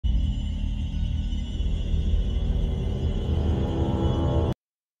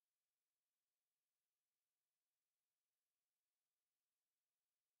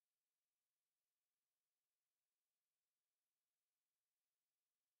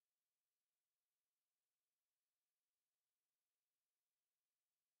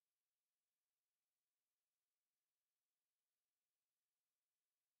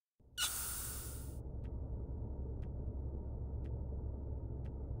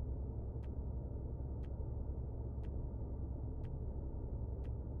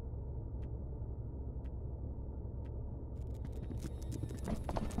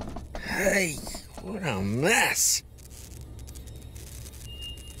Hey, what a mess.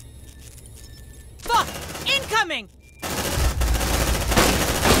 Fuck! Incoming!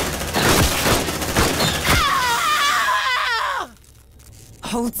 Ah!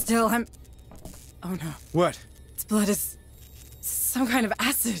 Hold still, Oh no. What? Its blood is some kind of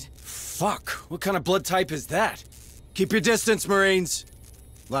acid. Fuck, what kind of blood type is that? Keep your distance, Marines.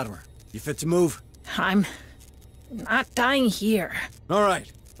 Latimer, you fit to move? I'm not dying here. All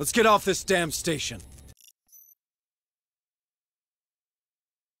right, let's get off this damn station.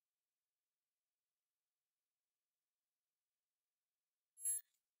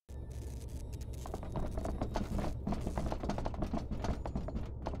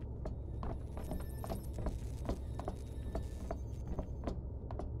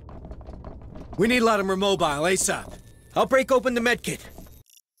 We need Latimer mobile, ASAP. I'll break open the medkit.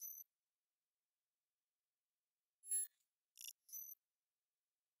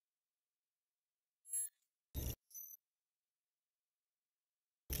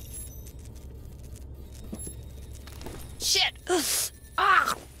 Shit! Ugh.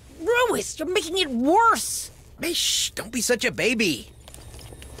 Ah! Ruiz, you're making it worse! Hey, shh, don't be such a baby.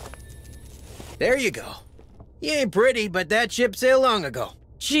 There you go. You ain't pretty, but that ship sailed long ago.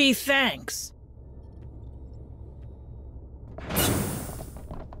 Gee, thanks.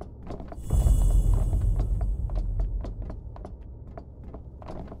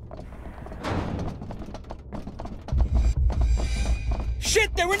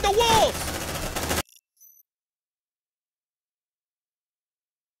 Shit, they're in the walls!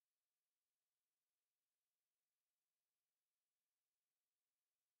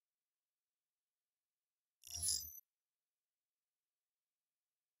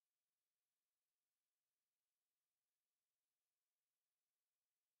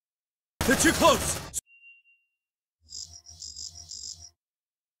 They're too close!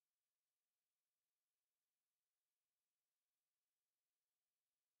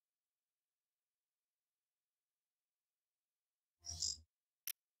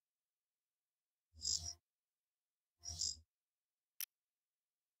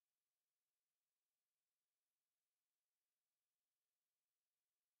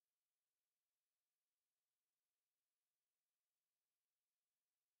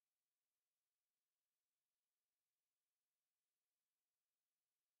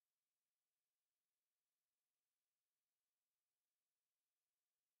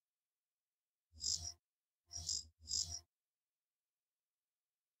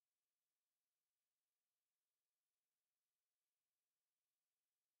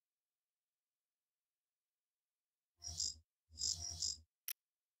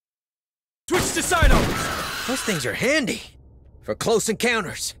 Switch to sidearms! Those things are handy for close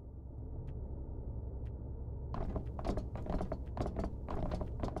encounters.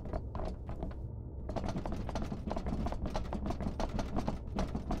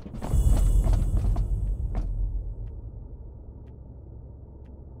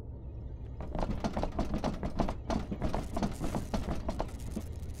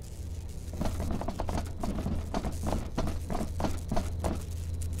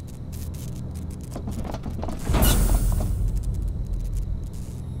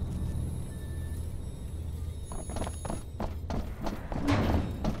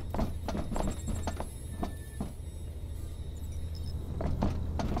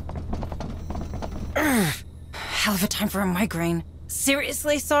 Hell of a time for a migraine.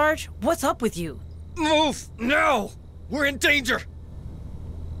 Seriously, Sarge? What's up with you? Move! Now! We're in danger!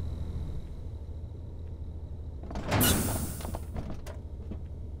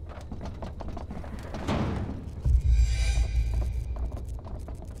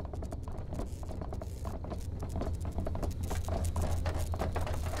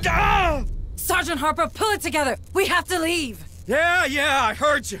 Ah! Sergeant Harper, pull it together! We have to leave! Yeah, I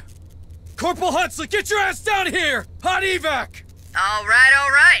heard you. Corporal Huxley, get your ass down here! Hot evac! All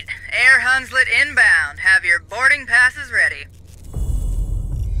right. Air Hunslet inbound. Have your boarding passes ready.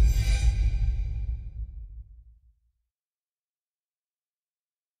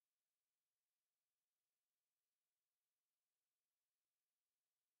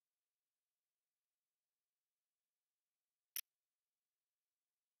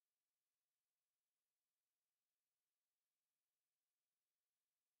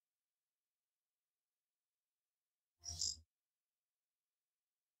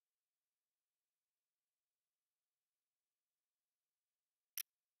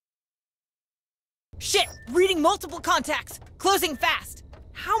 Shit! Reading multiple contacts! Closing fast!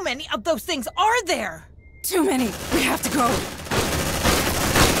 How many of those things are there? Too many! We have to go!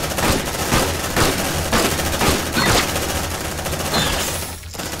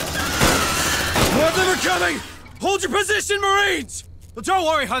 incoming! Hold your position, Marines! Well, don't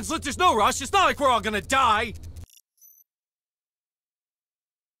worry, Hunslet, there's no rush. It's not like we're all gonna die.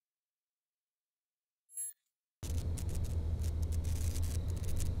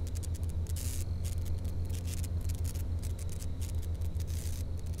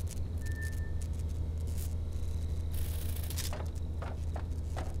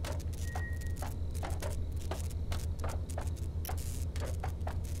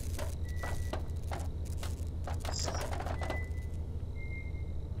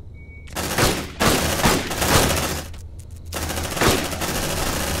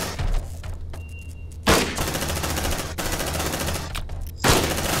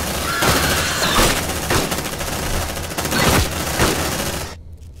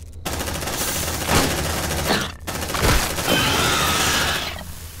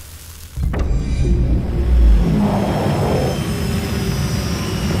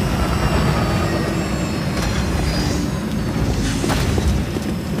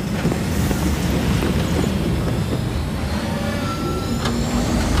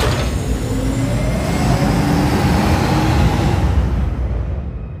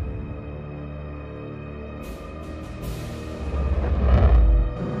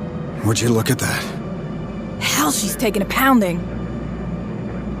 Would you look at that? Hell, she's taking a pounding.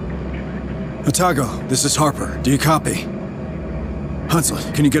 Otago, this is Harper. Do you copy?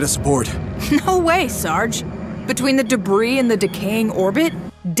 Hunslet, can you get us aboard? No way, Sarge. Between the debris and the decaying orbit,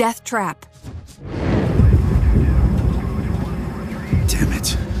 death trap. Damn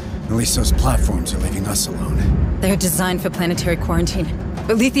it. At least those platforms are leaving us alone. They're designed for planetary quarantine,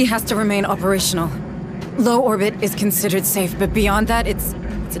 but Lethe has to remain operational. Low orbit is considered safe, but beyond that, it's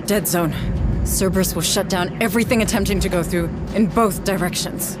a dead zone. Cerberus will shut down everything attempting to go through, in both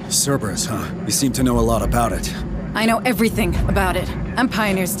directions. Cerberus, huh? You seem to know a lot about it. I know everything about it. I'm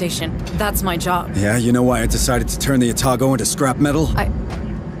Pioneer Station. That's my job. Yeah, you know why I decided to turn the Otago into scrap metal?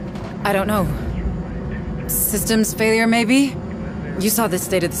 I don't know. Systems failure, maybe? You saw the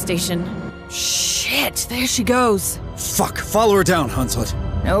state of the station. Shit, there she goes. Fuck, follow her down, Hunslet.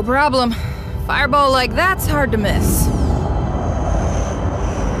 No problem. Fireball like that's hard to miss.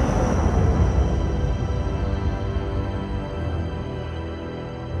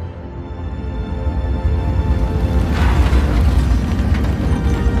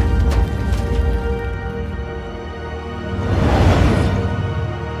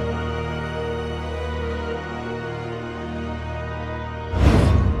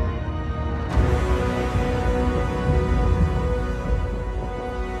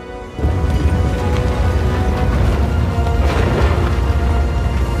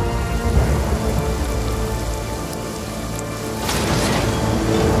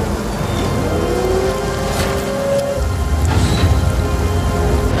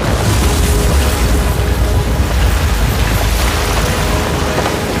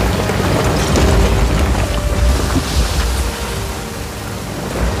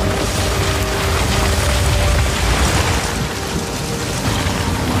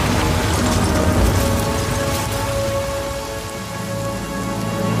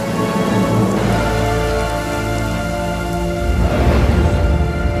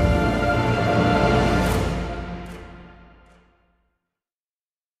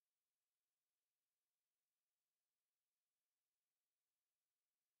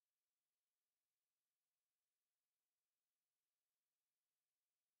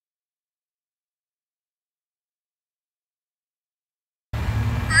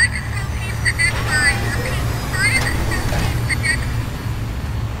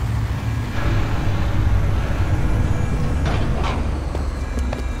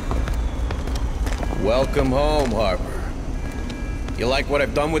 Welcome home, Harper. You like what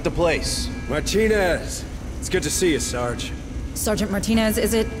I've done with the place? Martinez! It's good to see you, Sarge. Sergeant Martinez,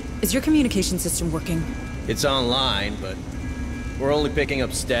 is your communication system working? It's online, but we're only picking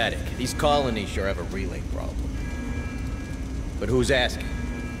up static. These colonies sure have a relay problem. But who's asking?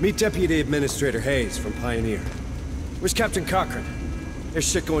 Meet Deputy Administrator Hayes from Pioneer. Where's Captain Cochran? There's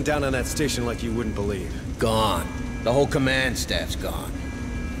shit going down on that station like you wouldn't believe. Gone. The whole command staff's gone.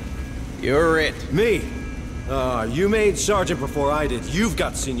 You're it. Me? You made Sergeant before I did. You've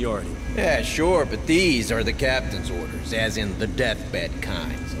got seniority. Yeah, sure, but these are the captain's orders, as in the deathbed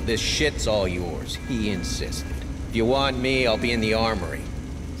kind. So this shit's all yours. He insisted. If you want me, I'll be in the armory,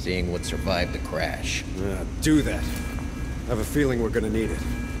 seeing what survived the crash. Do that. I have a feeling we're gonna need it.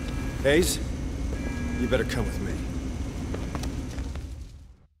 Hayes, you better come with me.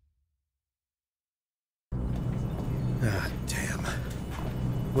 Damn.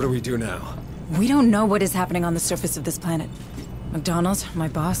 What do we do now? We don't know what is happening on the surface of this planet. McDonald, my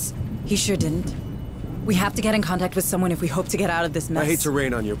boss, he sure didn't. We have to get in contact with someone if we hope to get out of this mess. I hate to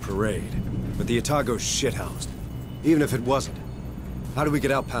rain on your parade, but the Otago's shithoused. Even if it wasn't, how do we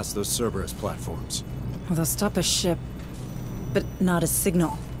get out past those Cerberus platforms? Well, they'll stop a ship, but not a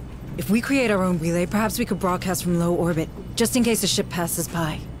signal. If we create our own relay, perhaps we could broadcast from low orbit, just in case a ship passes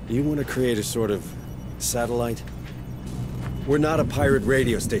by. You want to create a sort of satellite? We're not a pirate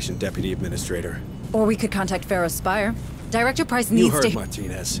radio station, Deputy Administrator. Or we could contact Pharaoh's Spire. Director Price needs You heard to-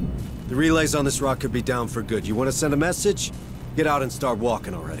 Martinez. The relays on this rock could be down for good. You want to send a message? Get out and start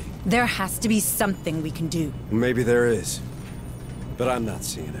walking already. There has to be something we can do. Maybe there is. But I'm not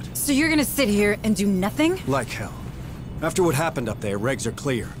seeing it. So you're gonna sit here and do nothing? Like hell. After what happened up there, regs are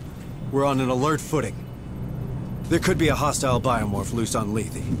clear. We're on an alert footing. There could be a hostile biomorph loose on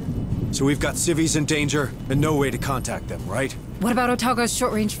Lethe. So we've got civvies in danger and no way to contact them, right? What about Otago's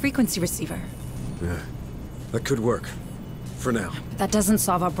short-range frequency receiver? Yeah, that could work. For now. But that doesn't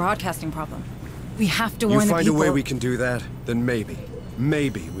solve our broadcasting problem. We have to warn the people. You find a way we can do that, then maybe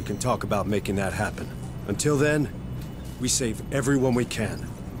we can talk about making that happen. Until then, we save everyone we can.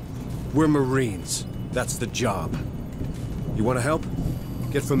 We're Marines. That's the job. You want to help?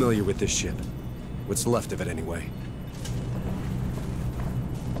 Get familiar with this ship. What's left of it, anyway.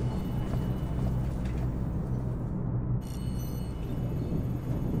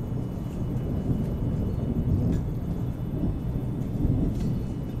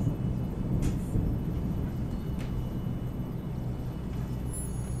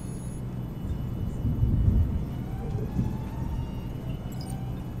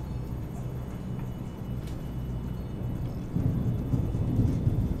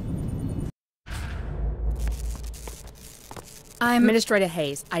 Administrator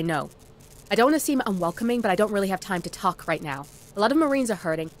Hayes, I know. I don't want to seem unwelcoming, but I don't really have time to talk right now. A lot of Marines are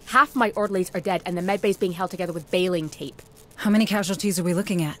hurting, half my orderlies are dead, and the medbay's being held together with baling tape. How many casualties are we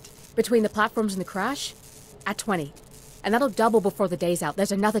looking at? Between the platforms and the crash? At 20. And that'll double before the day's out.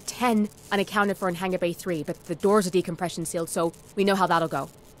 There's another 10 unaccounted for in Hangar Bay 3, but the doors are decompression sealed, so we know how that'll go.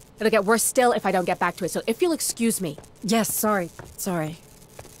 It'll get worse still if I don't get back to it, so if you'll excuse me. Yes, sorry.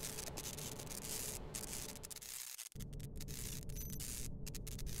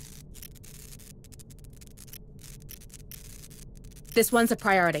 This one's a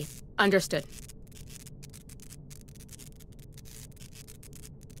priority. Understood.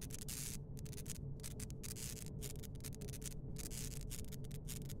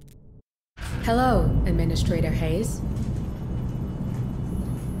 Hello, Administrator Hayes.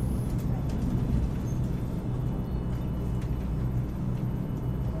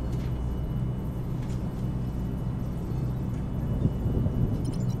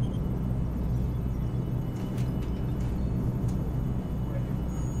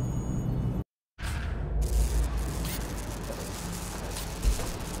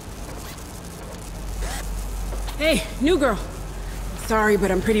 Hey, new girl. Sorry, but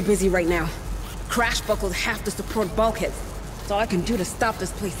I'm pretty busy right now. Crash buckled half the support bulkheads. That's all I can do to stop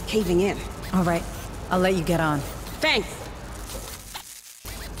this place caving in. All right, I'll let you get on. Thanks.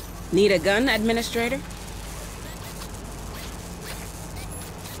 Need a gun, Administrator?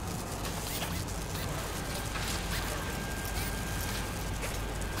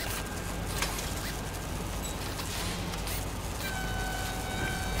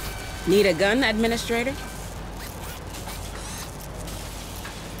 Need a gun, Administrator?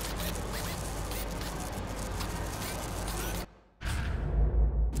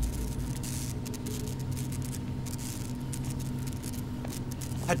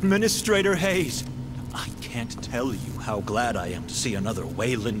 Administrator Hayes, I can't tell you how glad I am to see another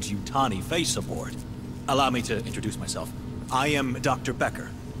Weyland-Yutani face aboard. Allow me to introduce myself. I am Dr. Becker.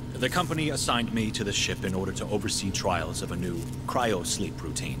 The company assigned me to the ship in order to oversee trials of a new cryo-sleep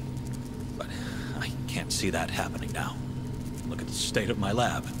routine. But I can't see that happening now. Look at the state of my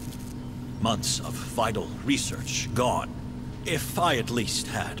lab. Months of vital research gone. If I at least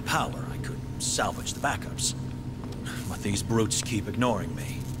had power, I could salvage the backups. But these brutes keep ignoring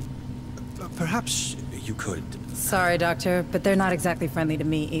me. Perhaps you could... Sorry, Doctor, but they're not exactly friendly to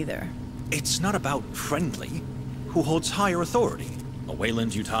me either. It's not about friendly. Who holds higher authority? A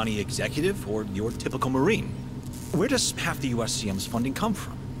Weyland-Yutani executive or your typical Marine? Where does half the USCM's funding come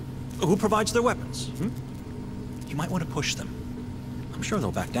from? Who provides their weapons? You might want to push them. I'm sure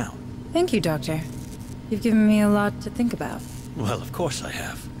they'll back down. Thank you, Doctor. You've given me a lot to think about. Well, of course I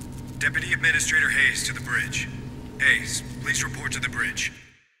have. Deputy Administrator Hayes to the bridge. Hayes, please report to the bridge.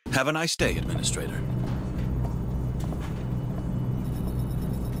 Have a nice day, Administrator.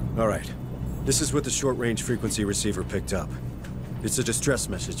 All right. This is what the short-range frequency receiver picked up. It's a distress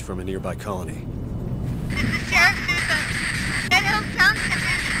message from a nearby colony. This is Sheriff Newsom. Red Hill Johnson.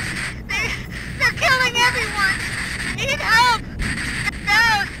 They're killing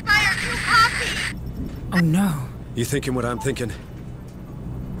Oh no. You thinking what I'm thinking?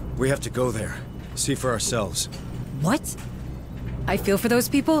 We have to go there. See for ourselves. What? I feel for those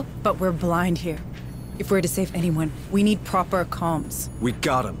people, but we're blind here. If we're to save anyone, we need proper comms. We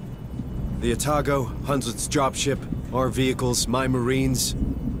got them. The Otago, Hunslet's dropship, our vehicles, my Marines,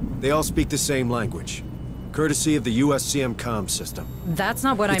 they all speak the same language. Courtesy of the USCM comms system. That's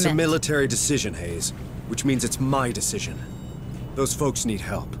not what I meant. It's a military decision, Hayes, which means it's my decision. Those folks need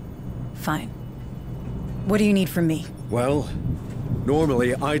help. Fine. What do you need from me? Well,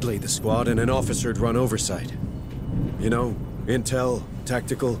 normally I'd lead the squad and an officer'd run oversight. You know, intel,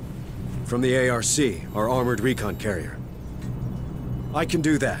 tactical, from the ARC, our armored recon carrier. I can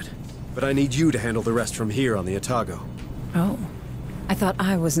do that, but I need you to handle the rest from here on the Otago. Oh. I thought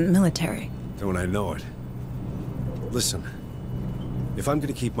I wasn't military. Don't I know it? Listen, if I'm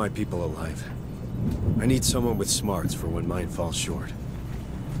gonna keep my people alive, I need someone with smarts for when mine falls short.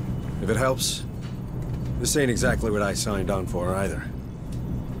 If it helps, this ain't exactly what I signed on for either.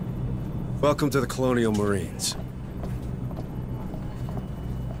 Welcome to the Colonial Marines.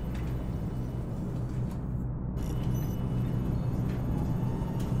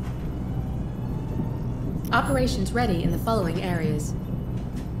 Operations ready in the following areas.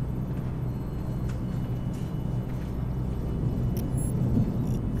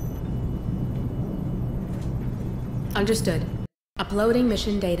 Understood. Uploading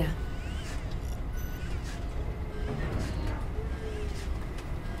mission data.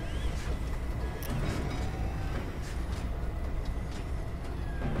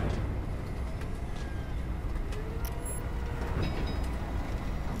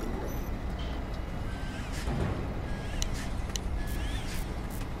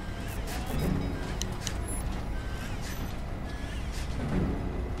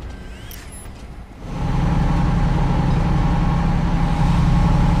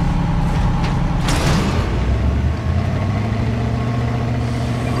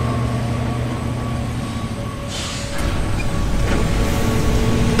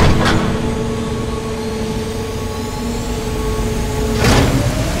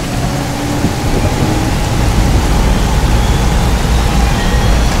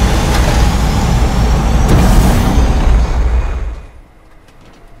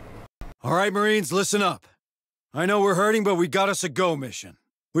 Alright, Marines, listen up. I know we're hurting, but we got us a go mission.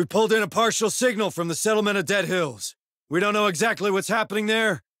 We pulled in a partial signal from the settlement of Dead Hills. We don't know exactly what's happening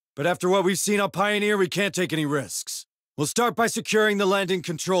there, but after what we've seen on Pioneer, we can't take any risks. We'll start by securing the landing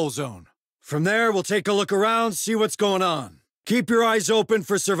control zone. From there, we'll take a look around, see what's going on. Keep your eyes open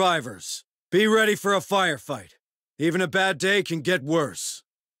for survivors. Be ready for a firefight. Even a bad day can get worse.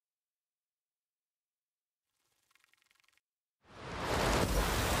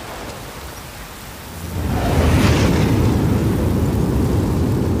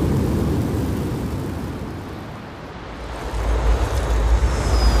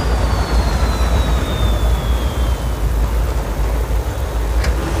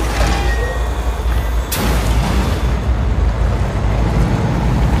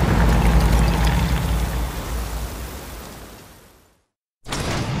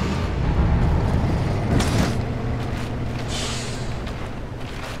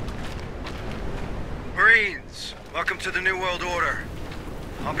 Welcome to the New World Order.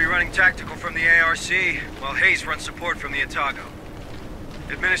 I'll be running tactical from the ARC, while Hayes runs support from the Otago.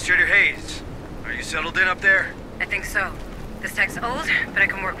 Administrator Hayes, are you settled in up there? I think so. This tech's old, but I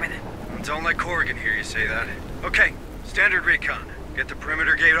can work with it. Don't let Corrigan hear you say that. Okay, standard recon. Get the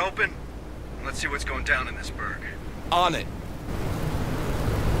perimeter gate open, and let's see what's going down in this burg. On it.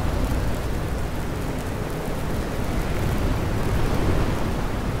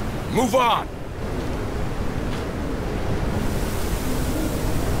 Move on!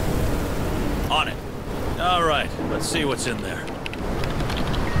 On it. All right, let's see what's in there.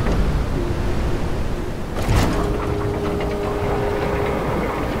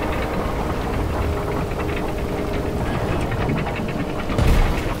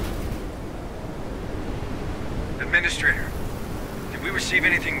 Administrator, did we receive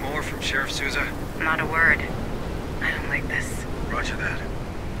anything more from Sheriff Souza? Not a word. I don't like this. Roger that.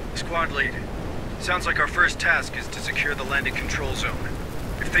 Squad lead. Sounds like our first task is to secure the landing control zone.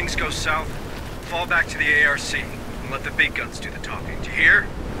 If things go south, fall back to the ARC and let the big guns do the talking. Do you hear?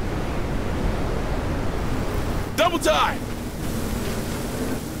 Double time!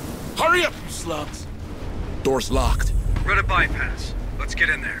 Hurry up, you slugs! Door's locked. Run a bypass. Let's get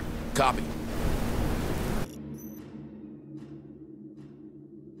in there. Copy.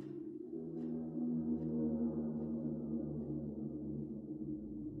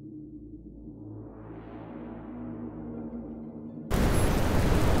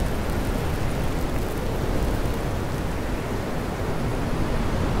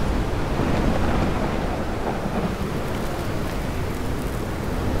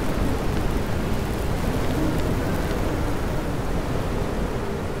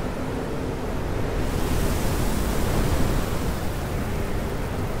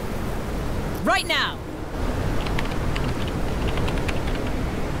 right now!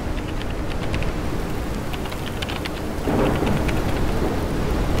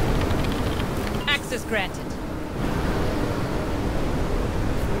 Access granted.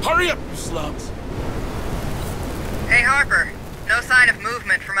 Hurry up, you slugs! Hey, Harper. No sign of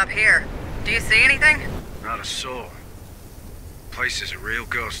movement from up here. Do you see anything? Not a soul. Place is a real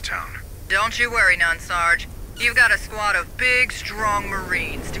ghost town. Don't you worry none, Sarge. You've got a squad of big, strong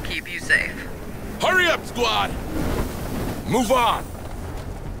Marines to keep you safe. Hurry up, squad! Move on!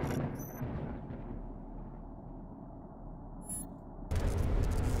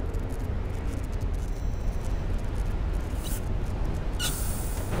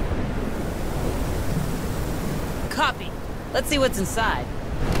 Copy. Let's see what's inside.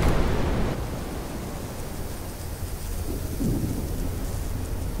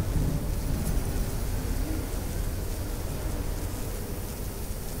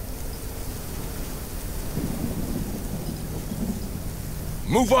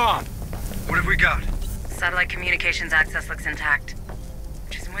 Move on! What have we got? Satellite communications access looks intact,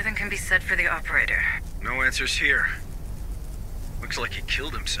 which is more than can be said for the operator. No answers here. Looks like he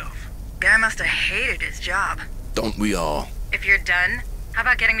killed himself. Guy must have hated his job. Don't we all? If you're done, how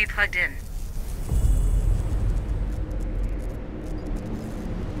about getting me plugged in?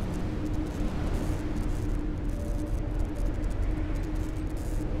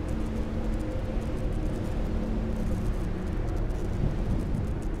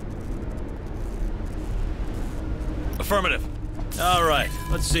 Affirmative. All right,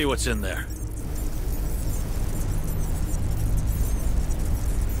 let's see what's in there.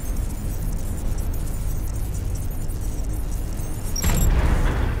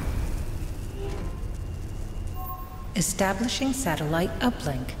 Establishing satellite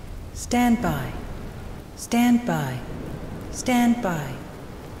uplink. Stand by. Stand by. Stand by.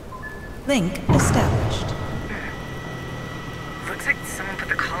 Link established. Looks like someone put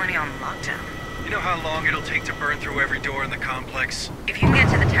the colony on lockdown. You know how long it'll take to burn through every door in the complex? If you can get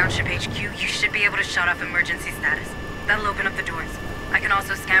to the township HQ, you should be able to shut off emergency status. That'll open up the doors. I can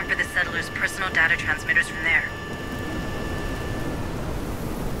also scan for the settlers' personal data transmitters from there.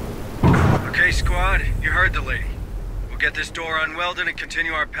 Okay, squad, you heard the lady. We'll get this door unwelded and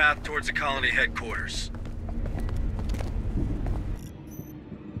continue our path towards the colony headquarters.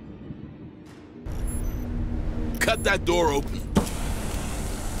 Cut that door open.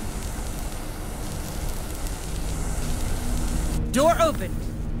 Door open.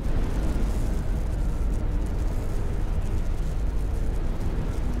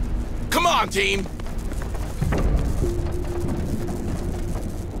 Come on, team!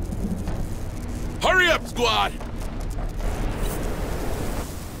 Hurry up, squad!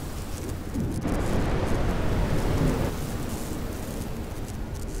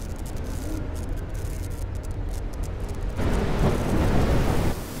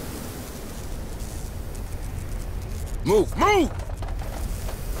 Move, move!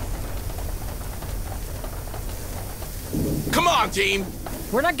 Come on, team!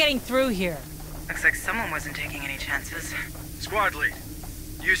 We're not getting through here. Looks like someone wasn't taking any chances. Squad lead,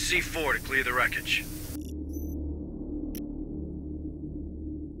 use C4 to clear the wreckage.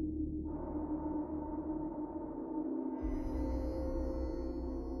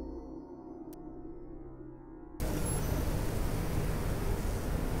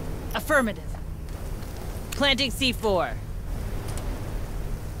 Affirmative. Planting C4.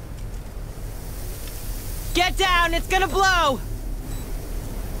 Get down! It's gonna blow!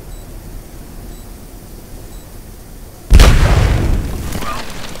 Well,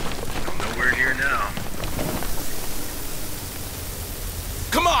 I know we're here now.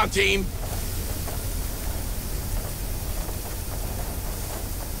 Come on, team!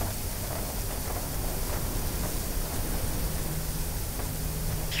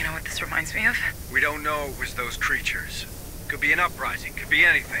 You know what this reminds me of? We don't know it was those creatures. Could be an uprising, could be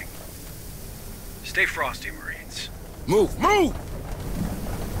anything. Stay frosty, Marines. Move, move!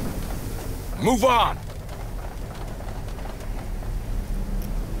 Move on!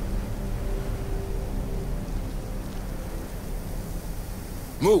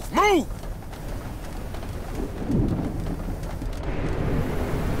 Move, move!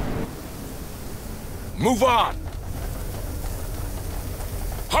 Move on!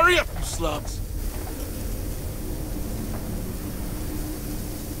 Hurry up, you slugs!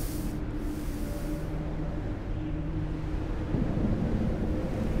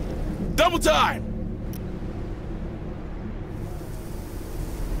 Double time!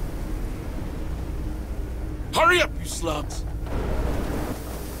 Hurry up, you slugs!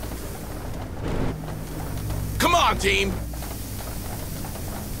 Come on, team!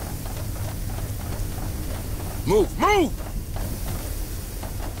 Move, move!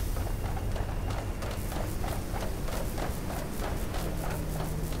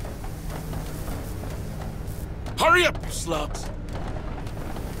 Hurry up, you slugs!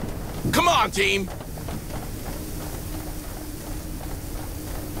 Come on, team!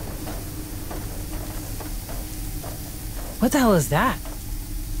 What the hell is that?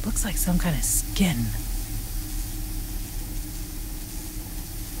 Looks like some kind of skin.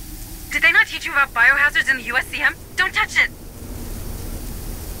 Did they not teach you about biohazards in the USCM? Don't touch it!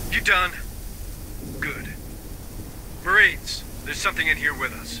 You done? Good. Marines, there's something in here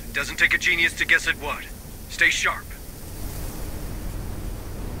with us. It doesn't take a genius to guess at what. Stay sharp.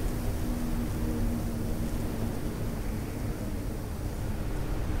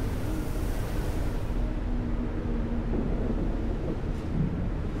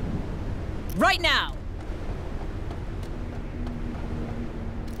 Right now!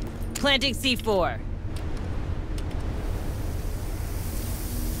 Planting C4.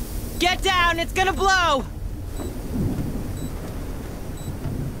 Get down! It's gonna blow!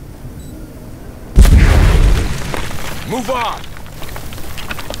 Move on!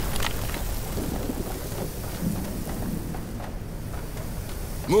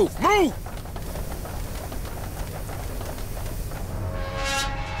 Move, move!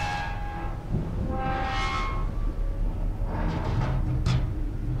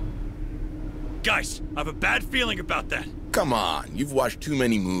 Guys, I have a bad feeling about that. Come on, you've watched too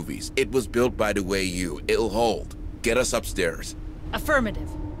many movies. It was built by the way you. It'll hold. Get us upstairs. Affirmative.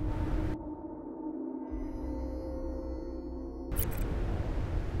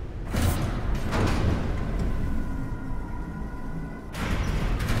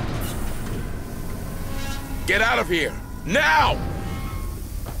 Get out of here! Now!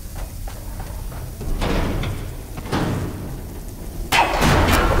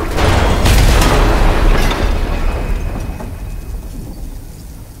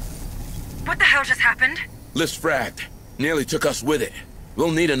 What the hell just happened? Lift's fragged. Nearly took us with it.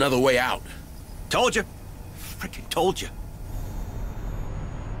 We'll need another way out. Told you. Freaking told you.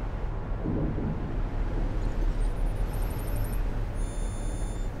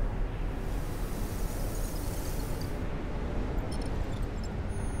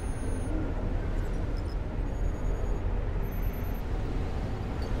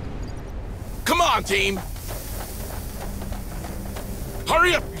 Come on, team!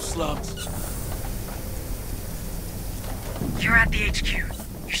 Hurry up, you slugs! You're at the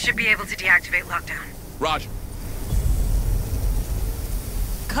HQ. You should be able to deactivate lockdown. Roger.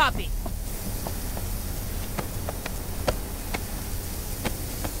 Copy.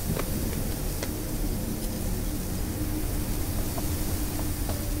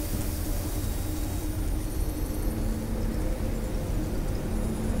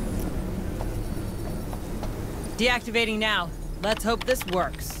 Deactivating now. Let's hope this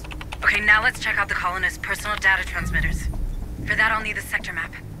works. Okay, now let's check out the colonists' personal data transmitters. For that, I'll need the sector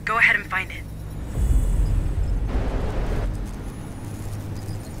map. Go ahead and find it.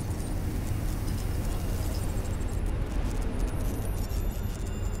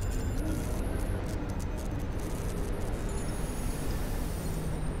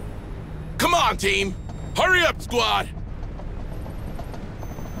 Come on, team! Hurry up, squad!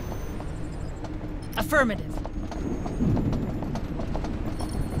 Affirmative.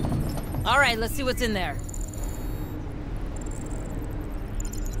 All right, let's see what's in there.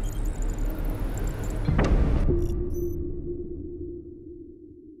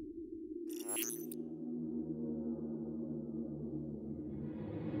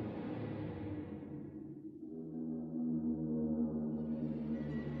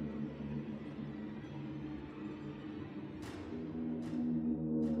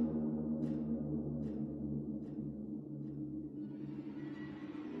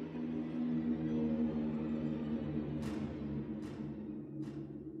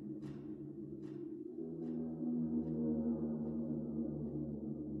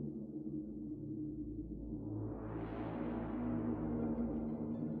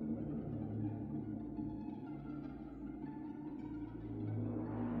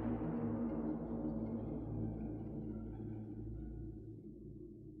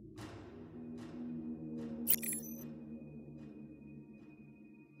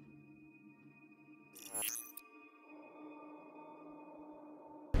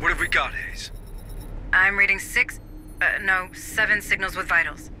 What have we got, Hayes? I'm reading 7 signals with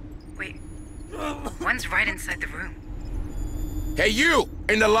vitals. Wait, one's right inside the room. Hey, you!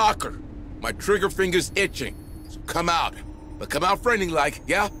 In the locker! My trigger finger's itching. So come out. But come out friendly-like,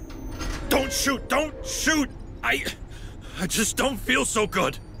 yeah? Don't shoot! Don't shoot! I just don't feel so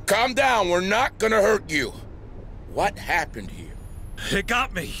good. Calm down. We're not gonna hurt you. What happened here? It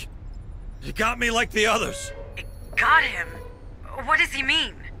got me. It got me like the others. Got him? What does he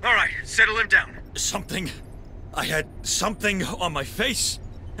mean? All right, settle him down. Something. I had something on my face,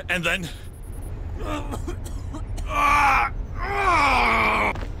 and then.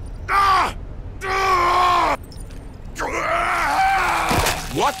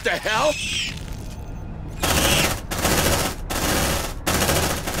 What the hell?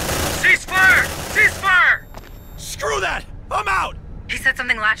 Ceasefire! Ceasefire! Screw that! I'm out! He said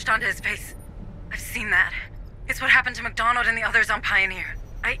something latched onto his face. I've seen that. It's what happened to McDonald and the others on Pioneer.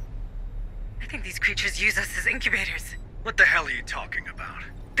 I think these creatures use us as incubators. What the hell are you talking about?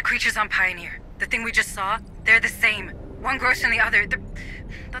 The creatures on Pioneer, the thing we just saw, they're the same. One grows from the other.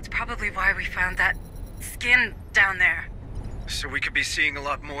 That's probably why we found that skin down there. So we could be seeing a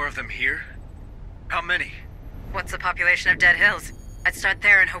lot more of them here? How many? What's the population of Dead Hills? I'd start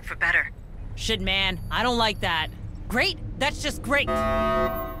there and hope for better. Shit, man. I don't like that. Great? That's just great.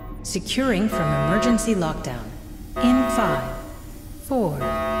 Securing from emergency lockdown. In 5,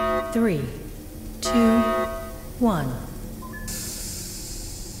 4, 3, 2, 1.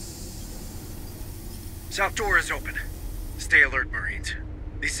 South door is open. Stay alert, Marines.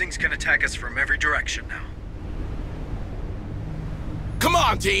 These things can attack us from every direction now. Come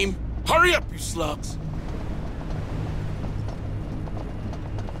on, team! Hurry up, you slugs!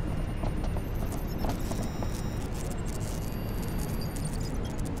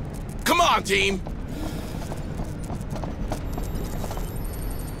 Come on, team!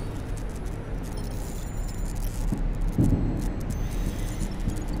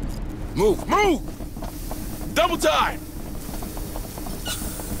 Move, move! Double time!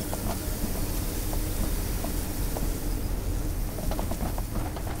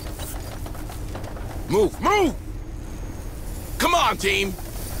 Move, move! Come on, team!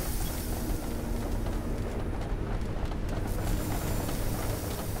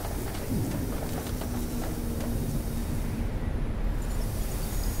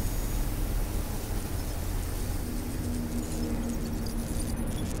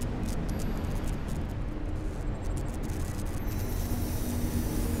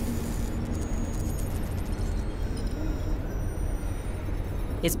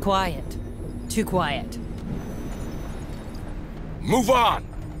 It's quiet. Too quiet. Move on!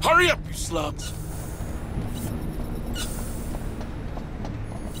 Hurry up, you slugs!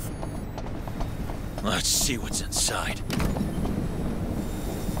 Let's see what's inside.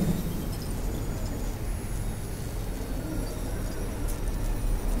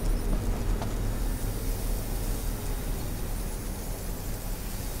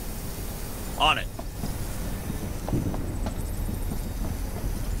 On it.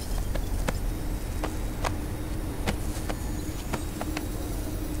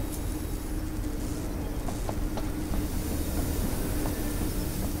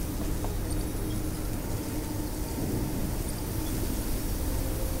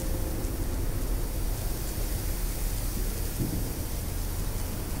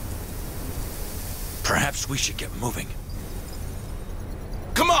 Perhaps we should get moving.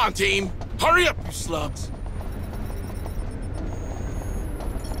 Come on, team! Hurry up, you slugs!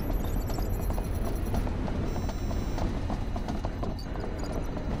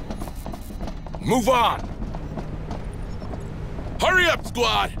 Move on! Hurry up,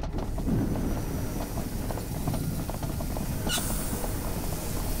 squad!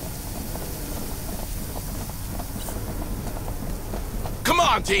 Come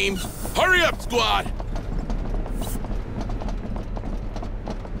on, team! Hurry up, squad!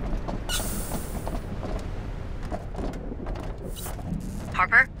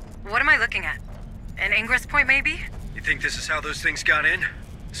 Harper, what am I looking at? An ingress point, maybe? You think this is how those things got in?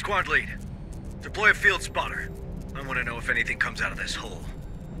 Squad lead, deploy a field spotter. I want to know if anything comes out of this hole.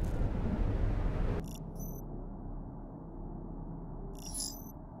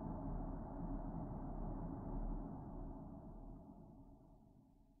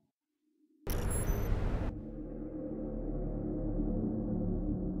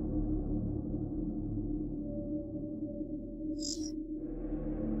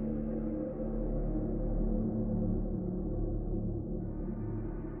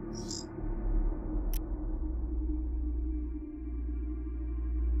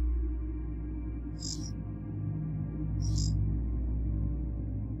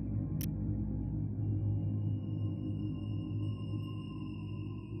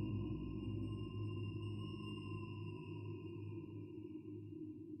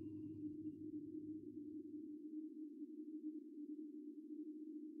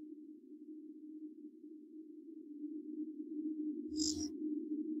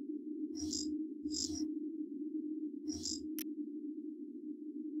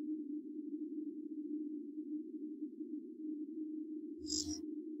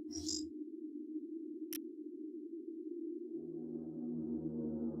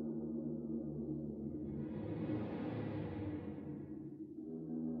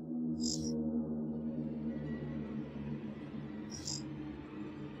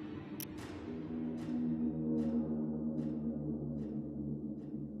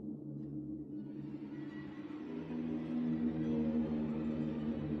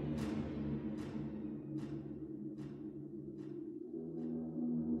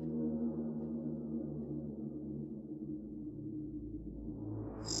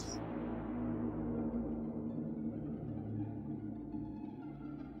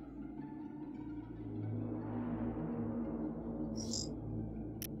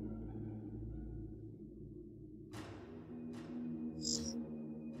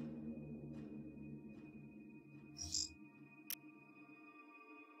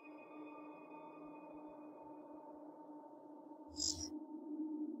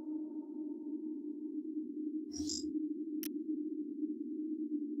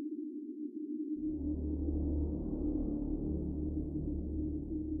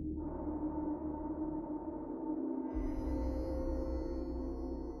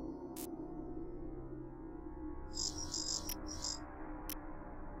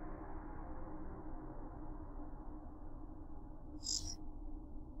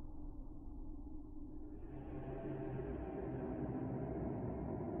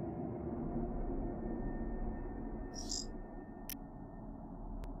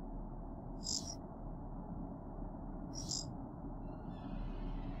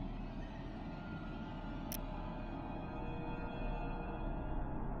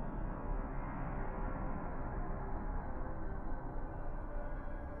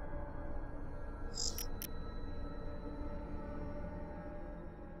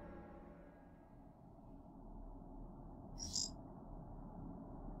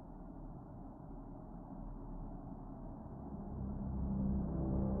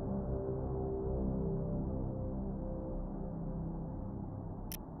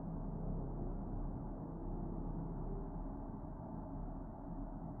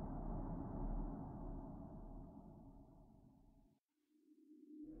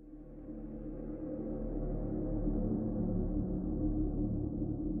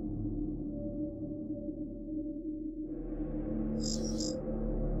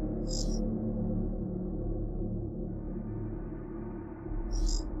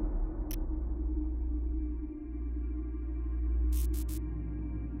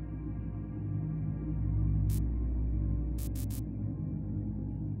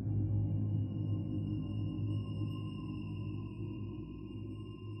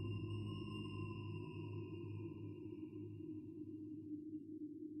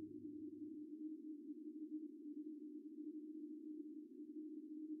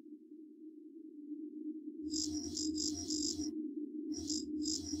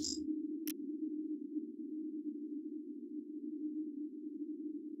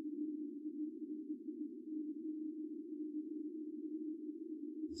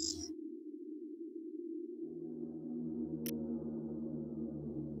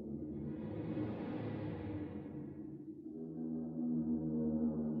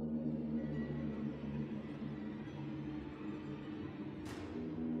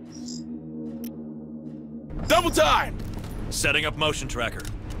 Double time! Setting up motion tracker.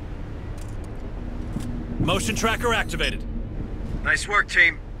 Motion tracker activated. Nice work,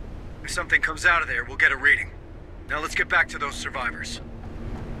 team. If something comes out of there, we'll get a reading. Now let's get back to those survivors.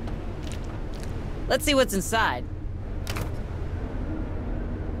 Let's see what's inside.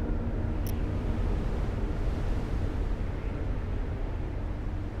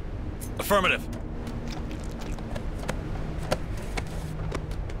 Affirmative.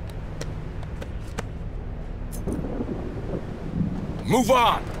 Move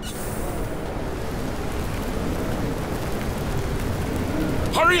on!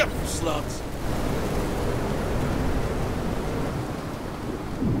 Hurry up, you slugs!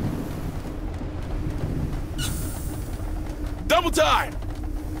 Double time!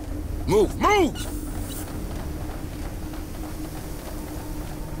 Move, move!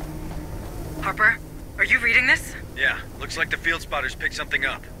 Harper, are you reading this? Yeah, looks like the field spotters picked something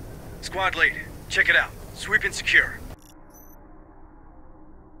up. Squad lead, check it out. Sweep and secure.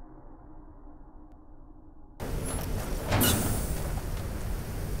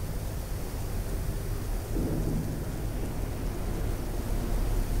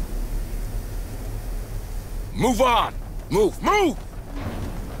 Move on! Move, move!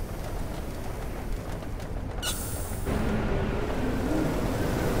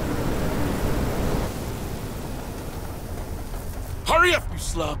 Hurry up, you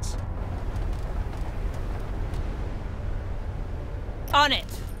slugs! On it!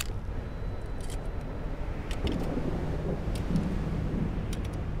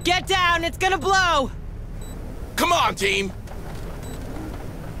 Get down! It's gonna blow! Come on, team!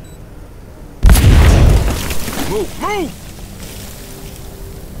 Move, move!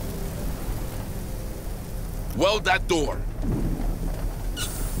 Weld that door.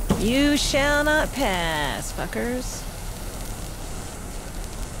 You shall not pass, fuckers.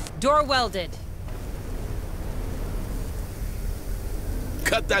 Door welded.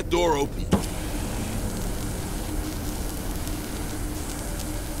 Cut that door open.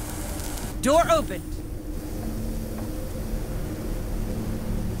 Door opened.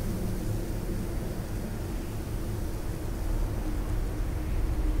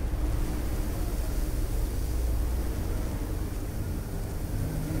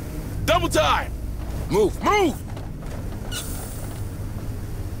 Double time! Move, move!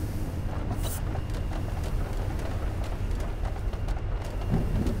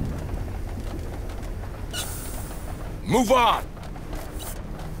 Move on!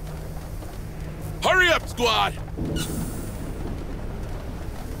 Hurry up, squad!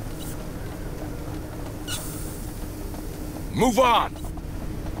 Move on!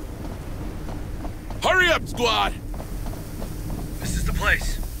 Hurry up, squad! This is the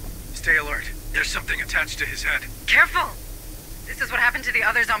place. Stay alert. There's something attached to his head. Careful! This is what happened to the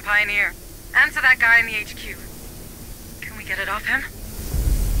others on Pioneer. And to that guy in the HQ. Can we get it off him?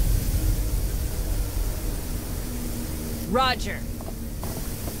 Roger.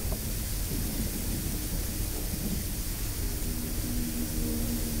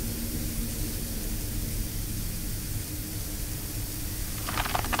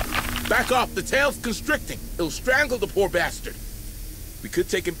 Back off, the tail's constricting. It'll strangle the poor bastard. We could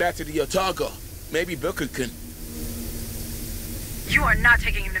take him back to the Otago. Maybe Booker can... You are not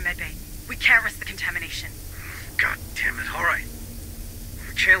taking him to medbay. We can't risk the contamination. God damn it, all right.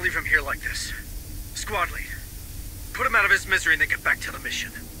 We can't leave him here like this. Squad lead, put him out of his misery and then get back to the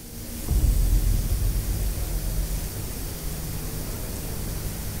mission.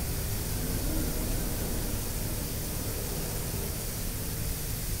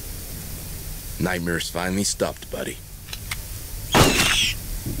 Nightmares finally stopped, buddy.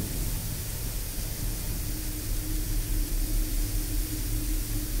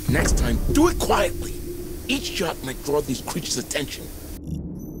 Next time, do it quietly. Each shot might draw these creatures' attention.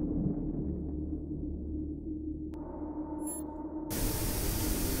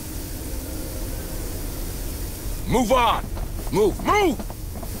 Move on! Move, move!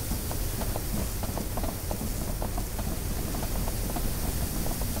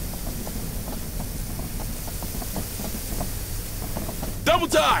 Double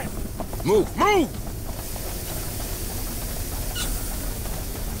time! Move, move!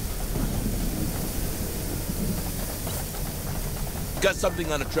 Got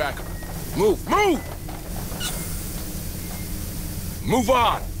something on the tracker. Move, move! Move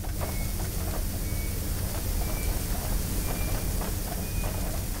on!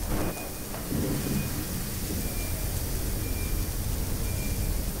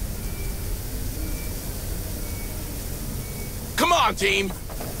 Come on, team!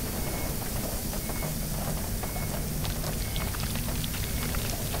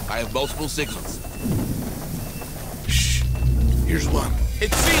 I have multiple signals. Shh. Here's one.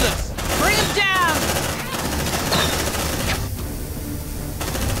 It's seen us! Bring him down!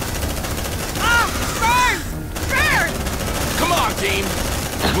 Ah! Burn! Burn! Come on, team!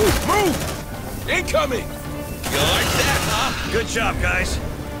 Move, move! Incoming! You like that, huh? Good job, guys.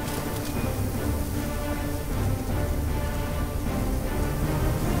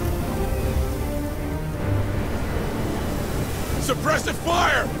 Suppressive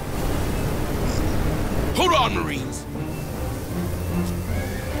fire! Hold on, Marines!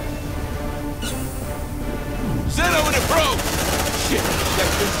 Zeno in approach! Shit,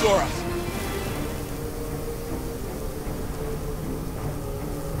 that's Ventura.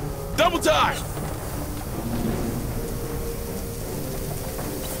 Double time!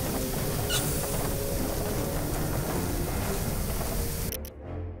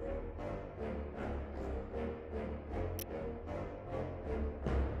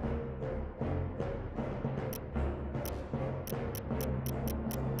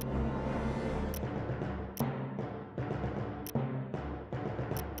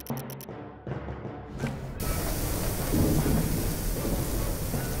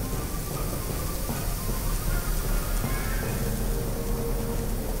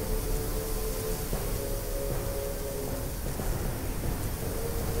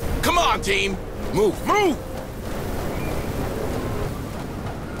 Come on, team! Move, move!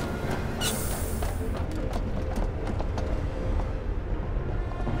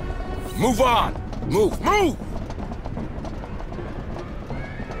 Move on! Move, move!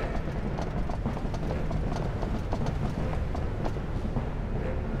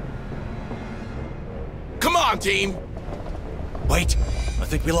 Come on, team! Wait, I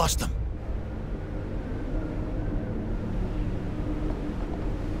think we lost them.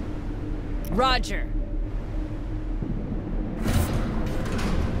 Roger.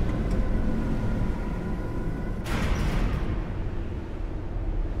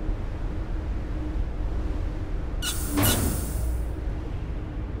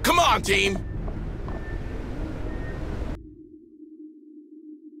 Come on, team!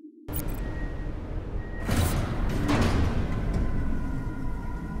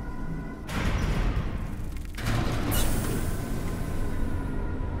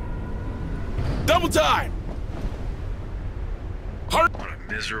 Double time! What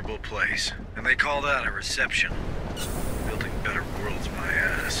a miserable place. And they call that a reception. Building better worlds, my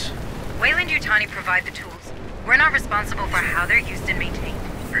ass. Wayland-Yutani provide the tools. We're not responsible for how they're used and maintained.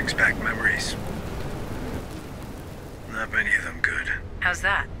 Brings back memories. Not many of them good. How's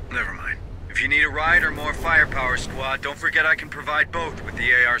that? Never mind. If you need a ride or more firepower, squad, don't forget I can provide both with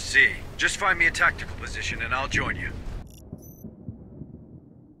the ARC. Just find me a tactical position and I'll join you.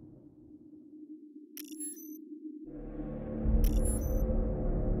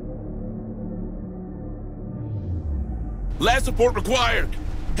 Last support required.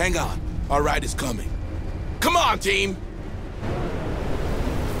 Hang on. Our ride is coming. Come on, team!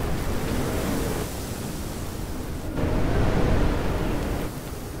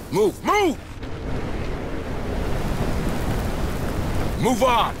 Move, move! Move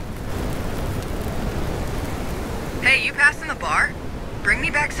on! Hey, you passing the bar? Bring me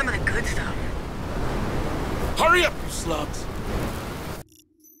back some of the good stuff. Hurry up, you slugs!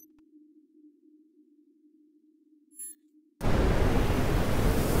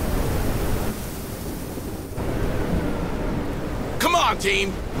 Come on,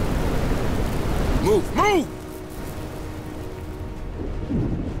 team! Move, move!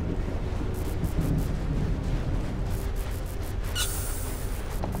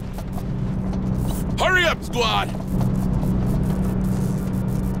 Hurry up, squad!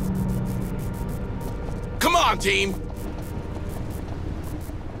 Come on, team!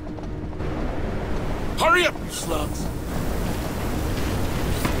 Hurry up, you slugs!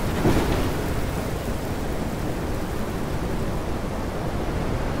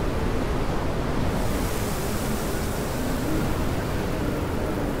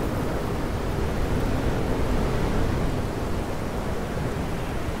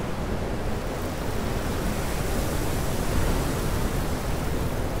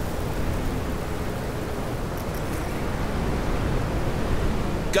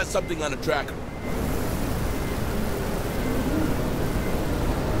 Got something on the tracker.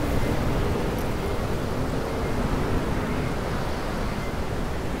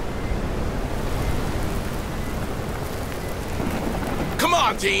 Come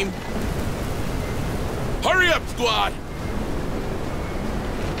on, team! Hurry up, squad!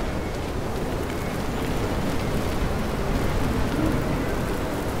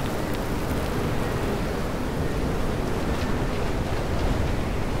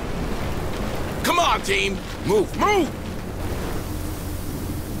 Come on, team! Move, move!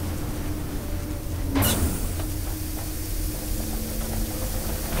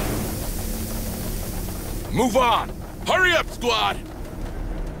 Move on! Hurry up, squad!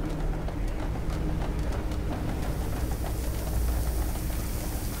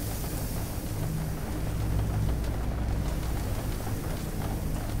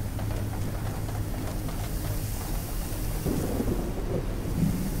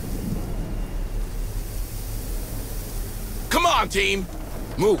 Come on, team!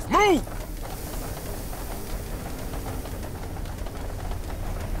 Move, move!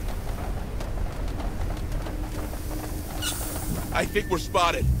 I think we're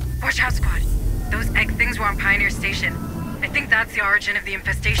spotted. Watch out, squad. Those egg things were on Pioneer Station. I think that's the origin of the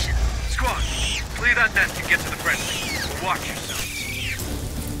infestation. Squad, clear that nest and get to the friendly. Watch yourselves.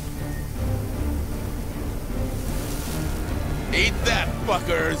 Eat that,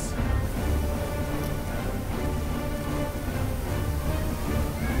 fuckers!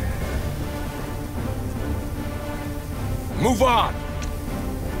 Move on!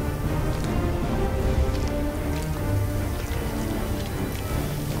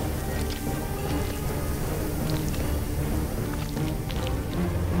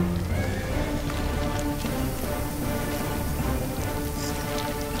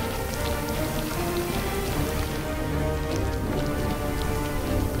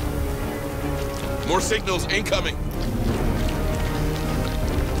 More signals incoming.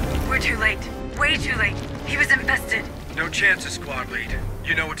 We're too late. Way too late. He was infested. No chances, squad lead.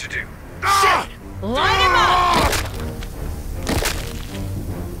 You know what to do. Ah! Light him up!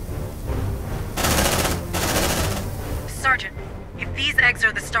 Sergeant, if these eggs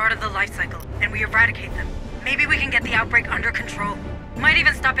are the start of the life cycle, and we eradicate them, maybe we can get the outbreak under control. Might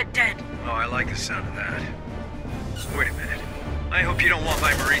even stop it dead. Oh, I like the sound of that. Wait a minute. I hope you don't want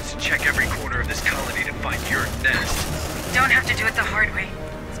my Marines to check every corner of this colony to find your nest. Don't have to do it the hard way.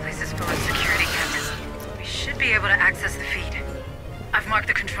 This place is full of security cameras. We should be able to access the feed. I've marked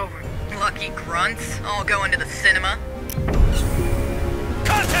the control room. Lucky grunts, all going to the cinema.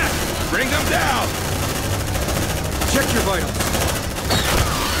 Contact! Bring them down! Check your vitals.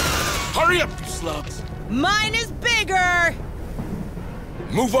 Hurry up, you slubs! Mine is bigger!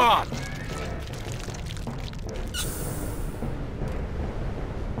 Move on!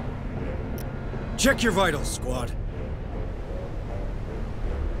 Check your vitals, squad.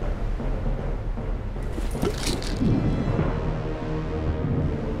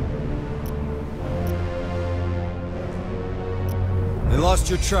 They lost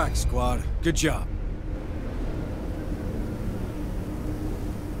your track, squad. Good job.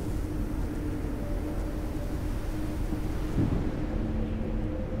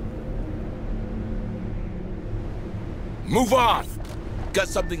 Move on! Got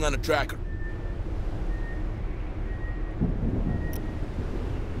something on the tracker.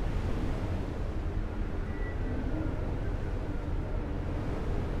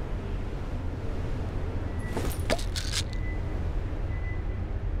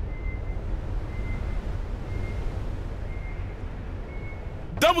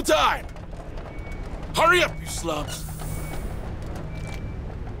 Double time! Hurry up, you slubs!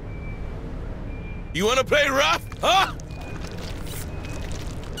 You wanna play rough, huh?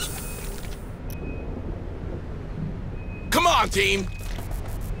 Come on, team!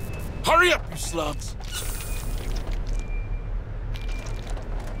 Hurry up, you slubs!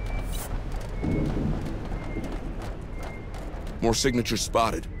 More signatures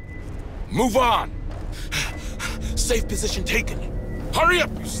spotted. Move on! Safe position taken. Hurry up,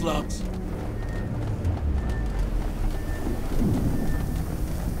 you slubs!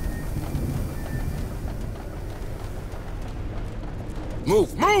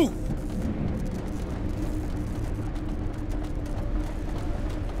 Move, move!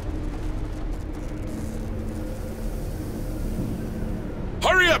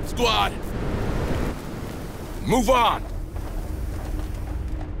 Hurry up, squad! Move on!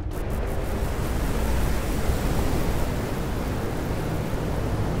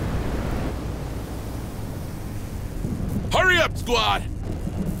 Hurry up, squad!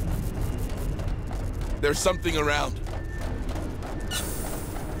 There's something around.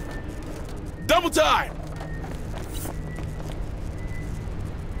 Double time!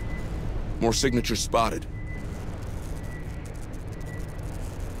 More signatures spotted.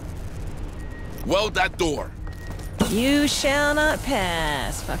 Weld that door. You shall not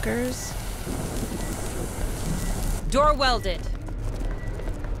pass, fuckers. Door welded.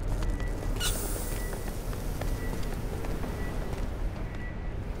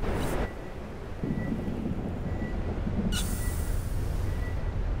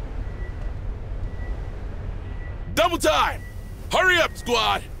 Double time! Hurry up,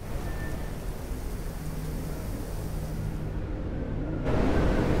 squad!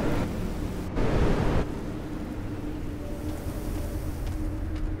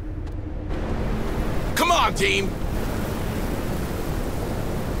 Come on, team!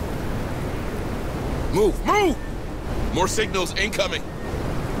 Move, move! More signals incoming.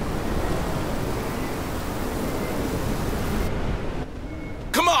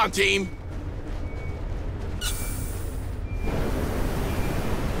 Come on, team!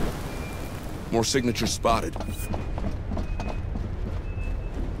 More signatures spotted.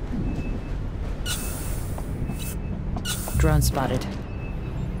 Drone spotted.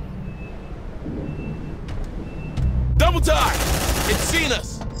 Double time! It's seen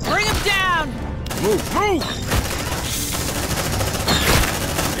us! Bring him down! Move, move!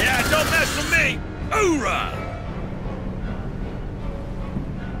 Yeah, don't mess with me! Hoorah!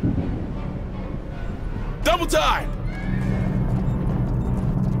 Double time!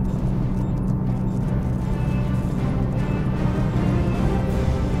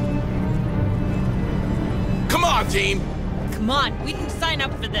 Come on, team! Come on, we didn't sign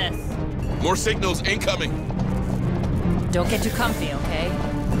up for this. More signals incoming. Don't get too comfy, okay?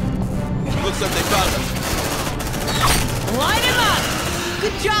 Looks like they found us. Line him up!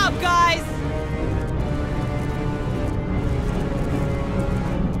 Good job, guys!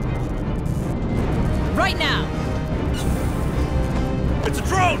 Right now! It's a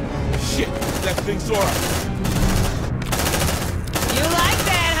drone! Shit, that thing saw us. You like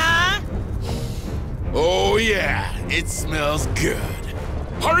that, huh? Oh yeah, it smells good.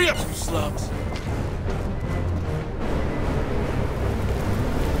 Hurry up, you slugs!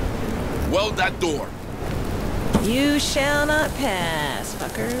 Weld that door. You shall not pass,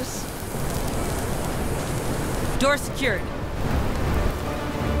 fuckers. Door secured.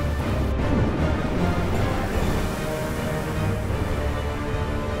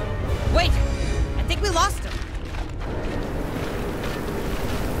 Wait! I think we lost him.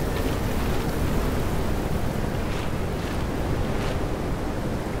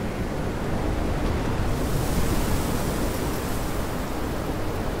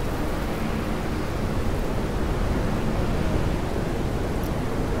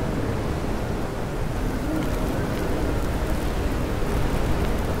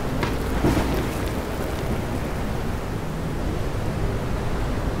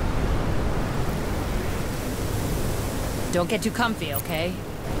 Don't get too comfy, okay?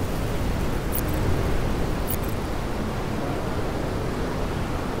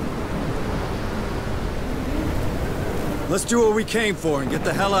 Let's do what we came for and get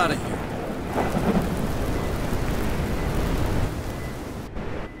the hell out of here.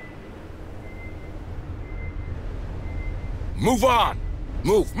 Move on!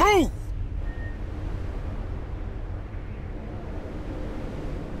 Move, move!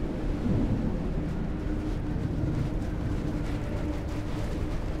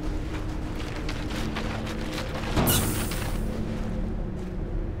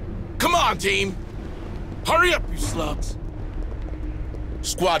 Come on, team! Hurry up, you slugs!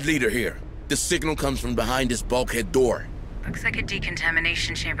 Squad leader here. The signal comes from behind this bulkhead door. Looks like a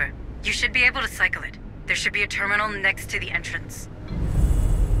decontamination chamber. You should be able to cycle it. There should be a terminal next to the entrance.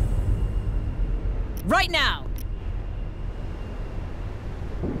 Right now!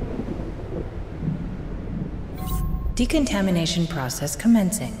 Decontamination process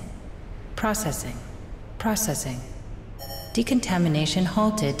commencing. Processing. Processing. Decontamination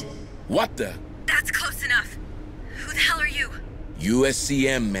halted. What the? That's close enough. Who the hell are you?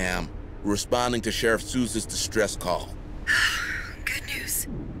 USCM, ma'am. Responding to Sheriff Sousa's distress call. Good news.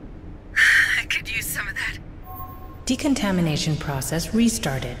 I could use some of that. Decontamination process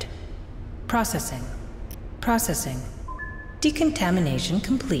restarted. Processing. Processing. Decontamination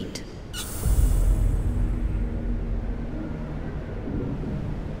complete.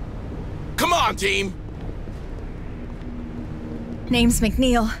 Come on, team! Name's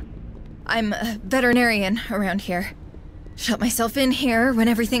McNeil. I'm a veterinarian around here. Shut myself in here when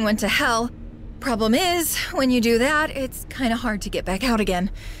everything went to hell. Problem is, when you do that, it's kinda hard to get back out again.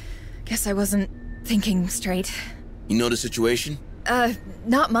 Guess I wasn't thinking straight. You know the situation?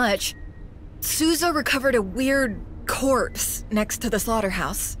 Not much. Sousa recovered a weird corpse next to the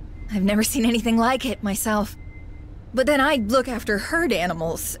slaughterhouse. I've never seen anything like it myself. But then I look after herd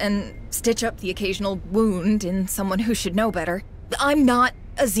animals and stitch up the occasional wound in someone who should know better. I'm not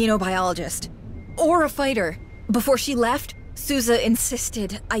a xenobiologist. Or a fighter. Before she left, Sousa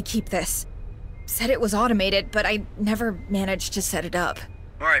insisted I keep this. Said it was automated, but I never managed to set it up.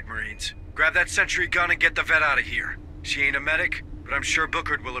 Alright, Marines. Grab that sentry gun and get the vet out of here. She ain't a medic, but I'm sure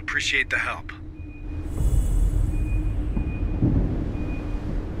Bookard will appreciate the help.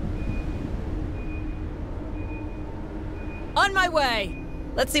 On my way!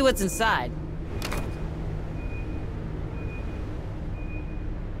 Let's see what's inside.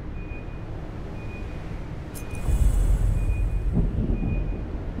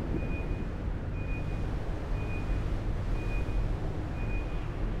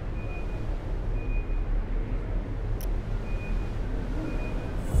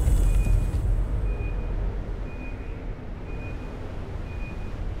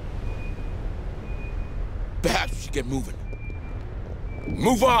 Perhaps we should get moving.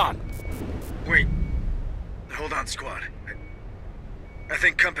 Move on! Wait. Hold on, squad. I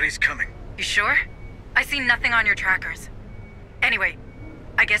think company's coming. You sure? I see nothing on your trackers. Anyway,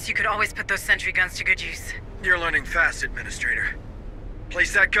 I guess you could always put those sentry guns to good use. You're learning fast, Administrator.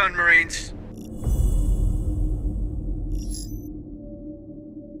 Place that gun, Marines.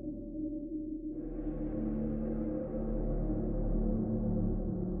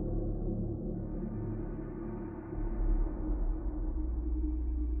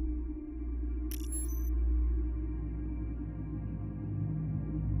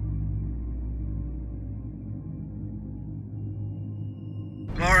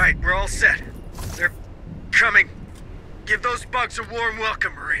 Alright, we're all set. They're coming. Give those bugs a warm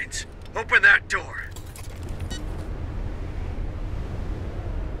welcome, Marines. Open that door.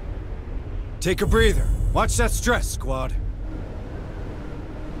 Take a breather. Watch that stress, squad.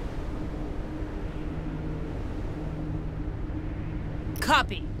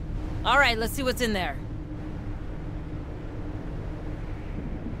 Copy. Alright, let's see what's in there.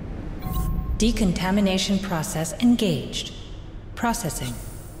 Decontamination process engaged. Processing.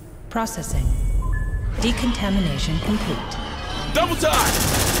 Processing. Decontamination complete. Double time!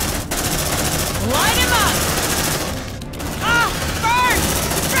 Light him up! Ah! Burn!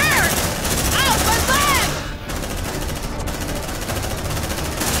 Burn! Ow, my leg!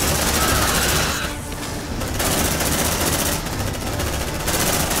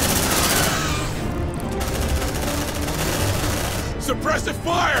 Suppressive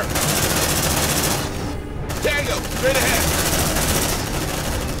fire! Tango, straight ahead!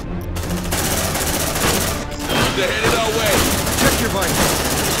 They're headed our way. Check your vitals.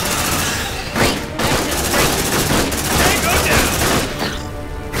 Tango down!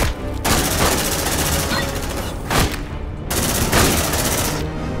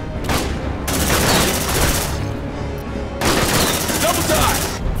 Double time!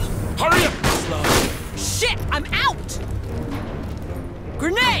 Hurry up! Slow. Shit, I'm out!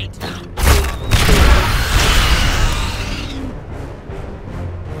 Grenade!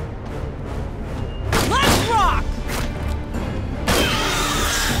 Let's rock!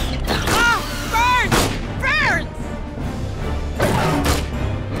 Ah! Burns! Burns!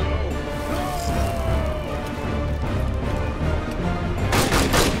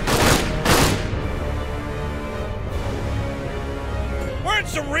 We're in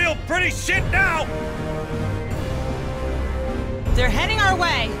some real pretty shit now! They're heading our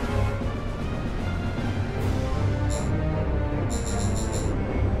way.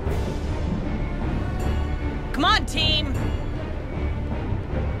 Come on, team.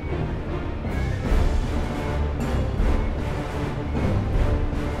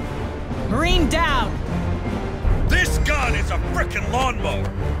 Marine down. This gun is a frickin' lawnmower!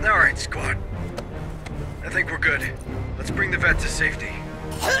 Alright, squad. I think we're good. Let's bring the vet to safety.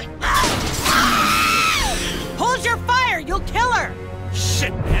 Hold your fire! You'll kill her!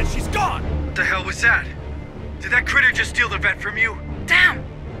 Shit, man, she's gone! What the hell was that? Did that critter just steal the vet from you? Damn!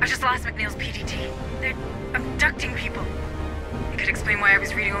 I just lost McNeil's PDT. They're abducting people. It could explain why I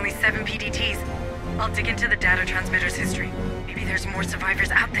was reading only 7 PDTs. I'll dig into the data transmitter's history. Maybe there's more survivors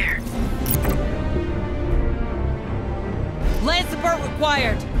out there. Land support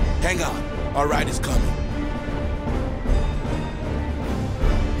required. Hang on. Our ride is coming.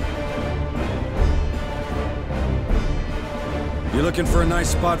 You looking for a nice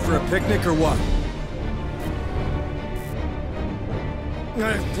spot for a picnic or what?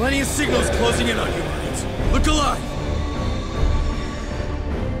 I have plenty of signals closing in on you, Marines. Look alive!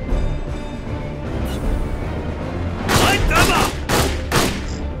 Light them up!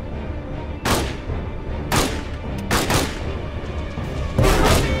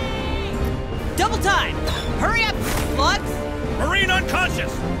 Double time! Hurry up!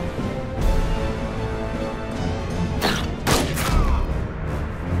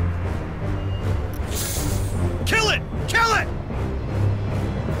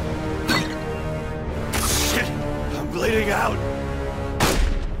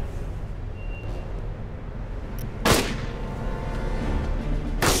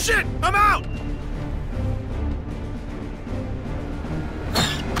 Shit! I'm out!